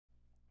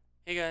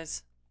Hey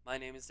guys, my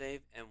name is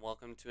Dave, and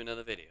welcome to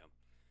another video.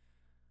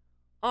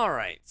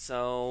 Alright,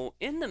 so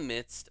in the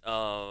midst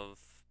of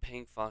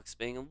Pink Fox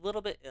being a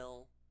little bit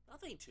ill,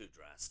 nothing too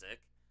drastic,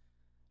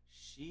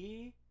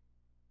 she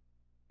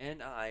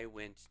and I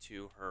went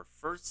to her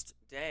first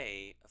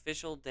day,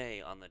 official day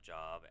on the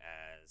job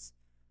as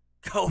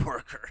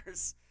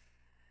co-workers.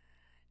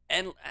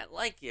 And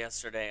like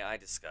yesterday, I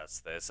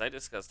discussed this. I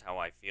discussed how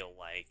I feel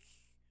like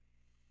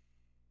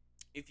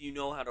if you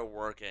know how to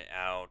work it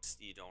out,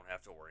 you don't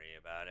have to worry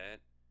about it.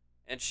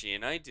 And she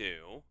and I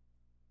do,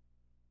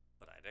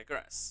 but I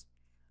digress.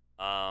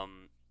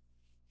 Um,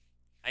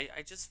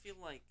 I just feel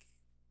like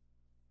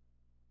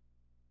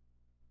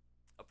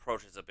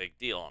approach is a big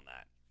deal on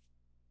that.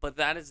 But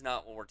that is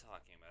not what we're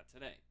talking about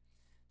today.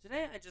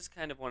 Today, I just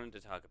kind of wanted to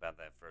talk about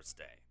that first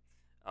day.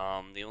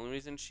 The only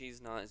reason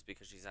she's not is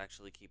because she's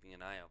actually keeping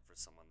an eye out for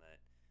someone that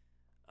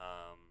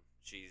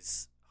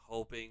she's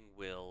hoping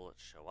will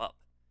show up.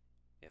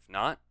 If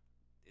not,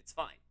 it's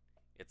fine.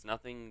 It's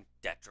nothing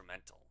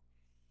detrimental.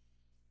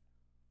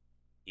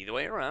 Either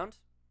way around,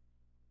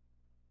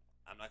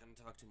 I'm not going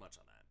to talk too much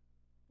on that.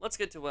 Let's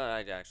get to what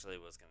I actually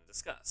was going to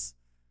discuss.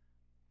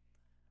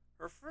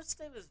 Her first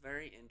day was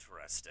very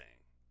interesting.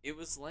 It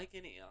was like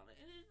any,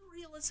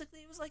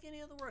 realistically, it was like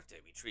any other workday.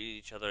 We treated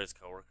each other as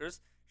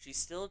coworkers. She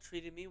still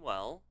treated me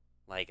well,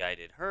 like I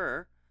did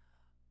her,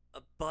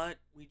 but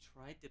we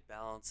tried to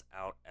balance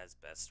out as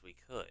best we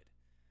could.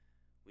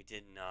 We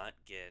did not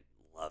get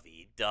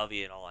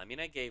lovey-dovey at all. I mean,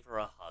 I gave her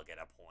a hug at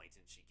a point,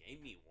 and she gave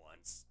me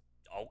once.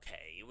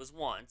 Okay, it was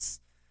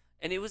once,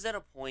 and it was at a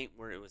point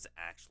where it was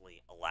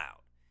actually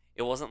allowed.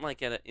 It wasn't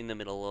like in the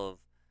middle of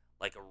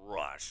like a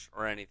rush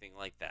or anything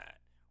like that,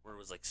 where it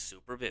was like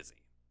super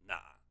busy. Nah,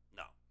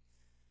 no.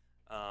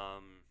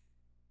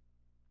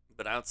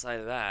 But outside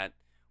of that,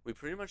 we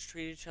pretty much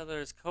treat each other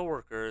as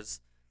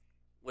coworkers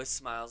with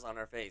smiles on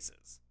our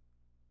faces.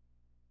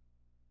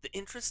 The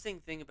interesting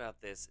thing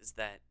about this is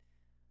that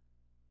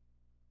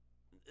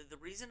the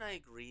reason I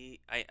agree,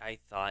 I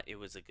thought it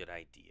was a good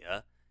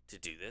idea to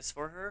do this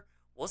for her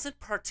wasn't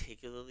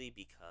particularly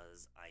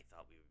because I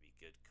thought we would be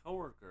good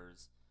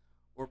coworkers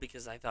or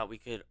because I thought we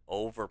could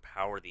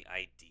overpower the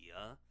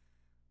idea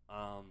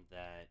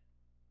that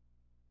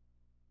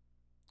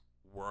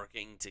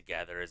working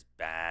together is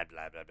bad,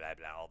 blah, blah, blah,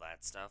 blah, all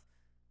that stuff.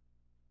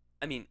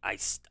 I mean, I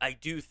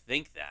do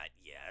think that,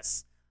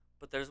 yes,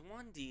 but there's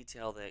one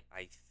detail that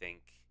I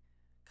think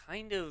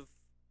kind of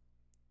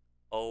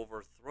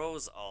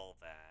overthrows all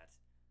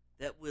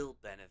that will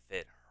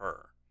benefit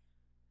her.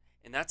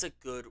 And that's a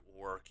good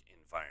work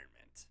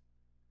environment.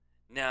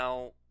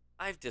 Now,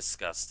 I've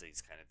discussed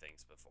these kind of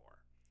things before,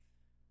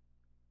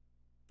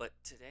 but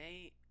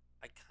today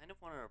I kind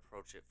of want to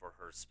approach it for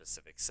her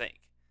specific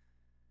sake.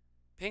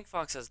 Pink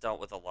Fox has dealt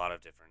with a lot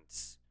of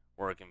different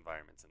work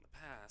environments in the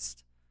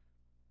past,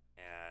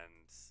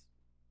 and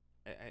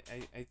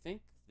I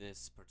think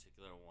this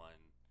particular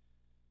one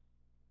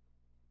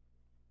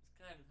has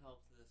kind of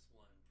helped this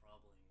one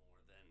probably more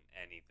than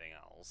anything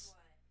else.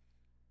 What?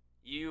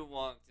 You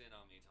walked in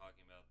on me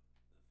talking about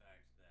the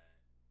fact that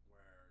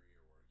where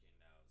you're working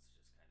now is just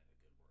kind of a good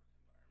work environment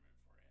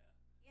for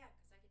you. Yeah,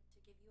 because I get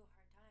to give you a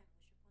hard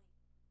time. What's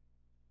your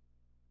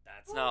point?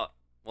 That's not.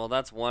 Well,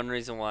 that's one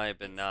reason why,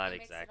 but not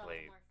It makes it a little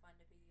exactly. more fun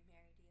to be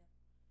married to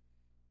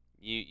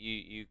you.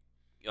 You.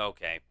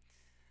 Okay.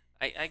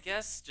 I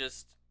guess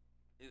just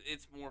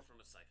it's more from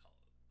a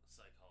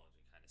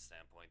psychology kind of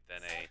standpoint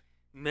than a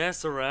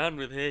mess around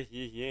with hey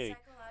hey.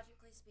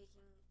 Psychologically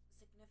speaking,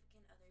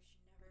 significant others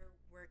should never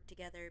work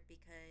together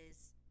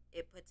because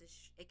it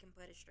can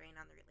put a strain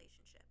on the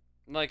relationship.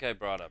 Like I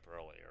brought up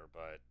earlier,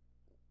 but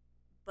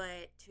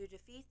But to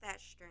defeat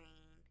that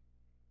strain,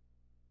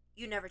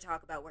 you never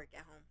talk about work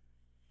at home.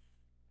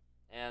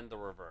 and the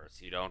reverse.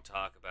 You don't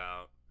talk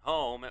about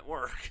home at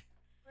work.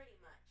 Pretty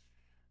much.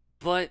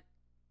 But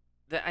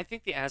I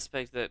think the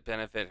aspect that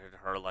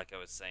benefited her, like I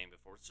was saying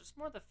before, is just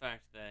more the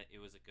fact that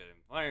it was a good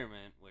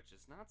environment, which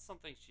is not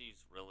something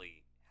she's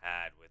really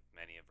had with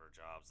many of her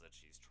jobs that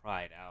she's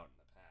tried out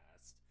in the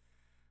past.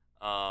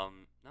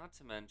 Not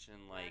to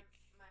mention My like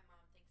my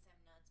mom thinks I'm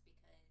nuts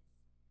because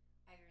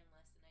I earn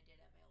less than I did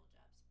at my old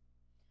jobs.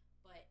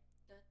 But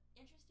the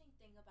interesting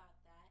thing about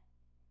that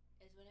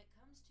is when it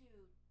comes to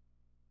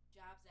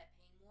jobs that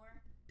pay more,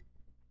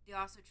 they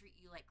also treat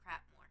you like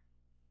crap more.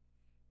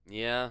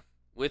 yeah,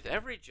 with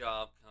every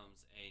job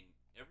comes a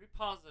every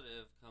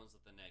positive comes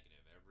with a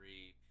negative.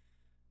 Every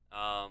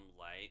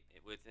light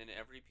within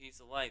every piece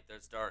of light,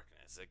 there's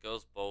darkness. It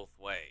goes both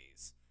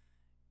ways.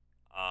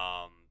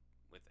 Um,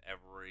 with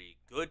every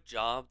good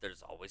job,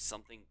 there's always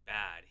something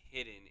bad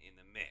hidden in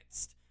the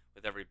midst.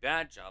 With every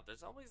bad job,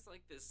 there's always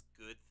like this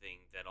good thing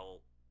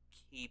that'll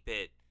keep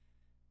it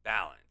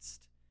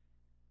balanced.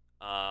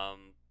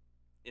 Um,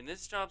 in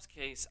this job's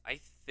case,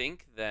 I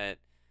think that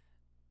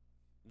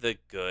the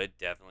good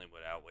definitely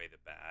would outweigh the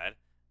bad.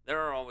 There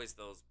are always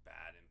those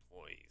bad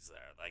employees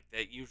there. Like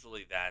that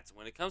usually that's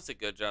when it comes to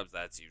good jobs,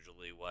 that's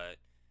usually what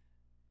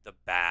the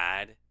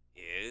bad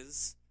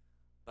is.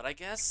 But I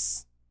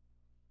guess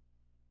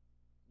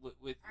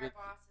with Our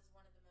boss is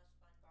one of the most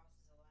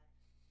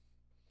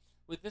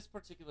with this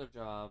particular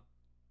job,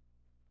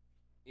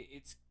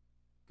 it's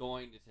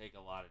going to take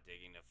a lot of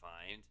digging to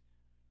find,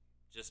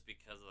 just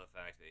because of the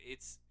fact that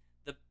it's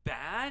the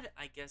bad,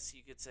 I guess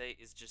you could say,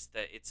 is just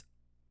that it's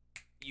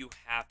you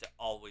have to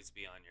always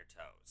be on your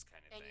toes,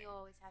 kind of And thing. you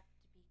always have to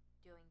be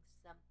doing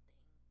something.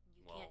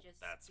 You Well, can't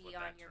just that's be what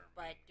on that your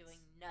term butt means.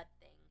 doing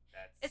nothing.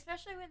 That's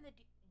Especially when the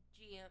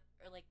GM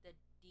or like the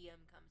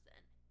DM comes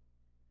in.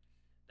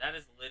 that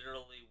is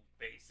literally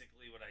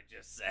basically what I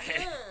just said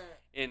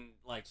in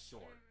like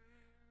short.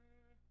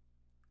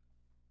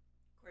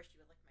 Of course,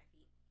 you would lick my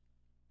feet.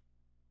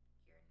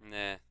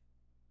 Nah.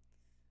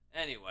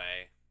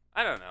 Anyway,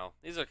 I don't know.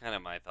 These are kind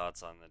of my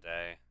thoughts on the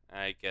day.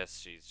 I guess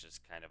she's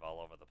just kind of all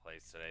over the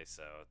place today,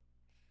 so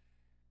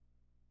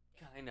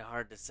kind of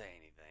hard to say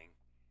anything.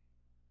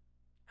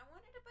 I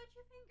wanted to bite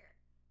your finger.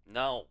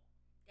 No.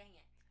 Dang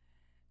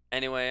it.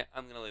 Anyway,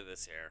 I'm gonna leave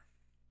this here.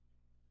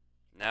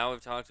 Now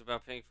we've talked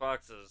about Pink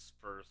Fox's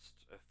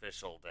first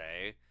official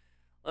day.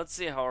 Let's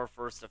see how our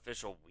first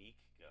official week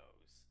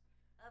goes.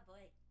 Oh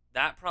boy.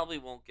 That probably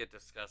won't get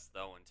discussed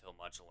though until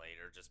much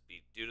later, just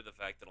due to the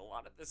fact that a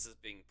lot of this is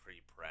being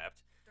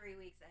pre-prepped. 3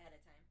 weeks ahead of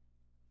time.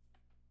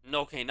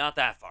 Okay, not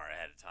that far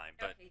ahead of time,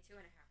 but okay, 2.5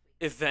 weeks.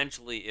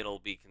 eventually it'll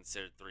be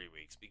considered 3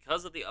 weeks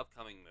because of the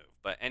upcoming move.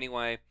 But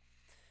anyway,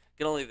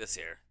 gonna leave this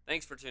here.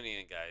 Thanks for tuning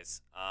in,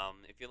 guys.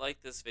 If you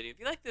like this video, if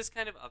you like this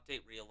kind of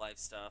update real life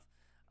stuff,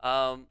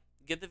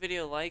 give the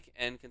video a like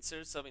and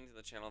consider subbing to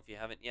the channel if you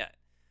haven't yet.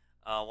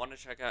 Want to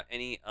check out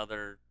any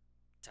other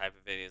type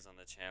of videos on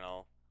the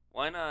channel?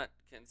 Why not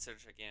consider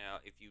checking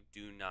out if you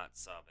do not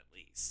sub at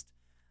least?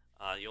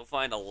 You'll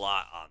find a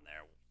lot on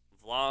there.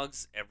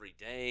 Vlogs every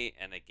day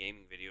and a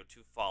gaming video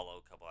to follow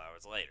a couple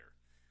hours later.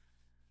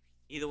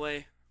 Either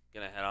way,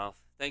 gonna head off.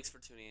 Thanks for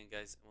tuning in,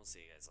 guys, and we'll see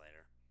you guys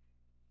later.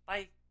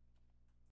 Bye.